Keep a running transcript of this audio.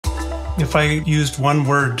If I used one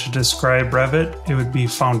word to describe Revit, it would be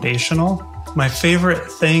foundational. My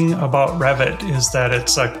favorite thing about Revit is that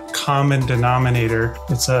it's a common denominator.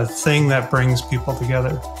 It's a thing that brings people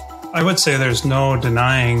together. I would say there's no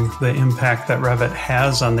denying the impact that Revit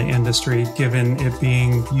has on the industry, given it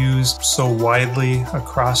being used so widely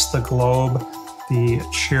across the globe. The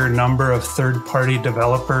sheer number of third-party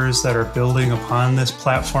developers that are building upon this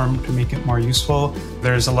platform to make it more useful.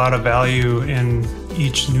 There's a lot of value in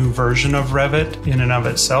each new version of Revit in and of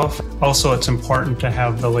itself. Also, it's important to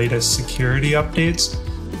have the latest security updates,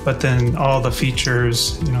 but then all the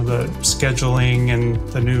features, the scheduling and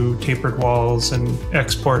the new tapered walls and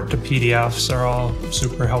export to PDFs are all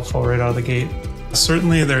super helpful right out of the gate.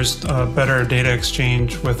 Certainly there's a better data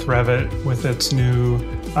exchange with Revit with its new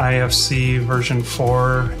IFC version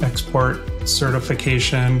 4 export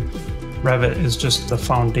certification. Revit is just the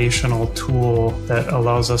foundational tool that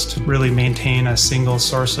allows us to really maintain a single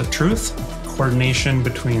source of truth. Coordination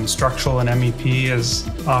between structural and MEP is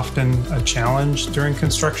often a challenge during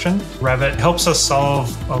construction. Revit helps us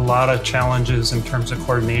solve a lot of challenges in terms of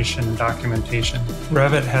coordination and documentation.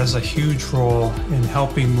 Revit has a huge role in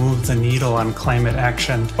helping move the needle on climate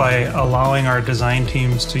action by allowing our design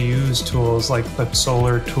teams to use tools like the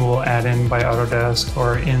Solar tool add-in by Autodesk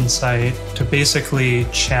or Insight to basically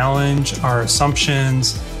challenge our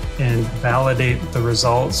assumptions and validate the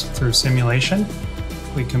results through simulation.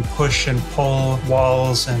 We can push and pull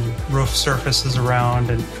walls and roof surfaces around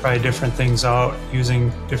and try different things out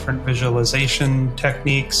using different visualization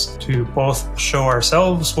techniques to both show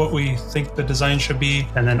ourselves what we think the design should be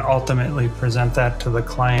and then ultimately present that to the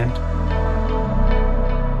client.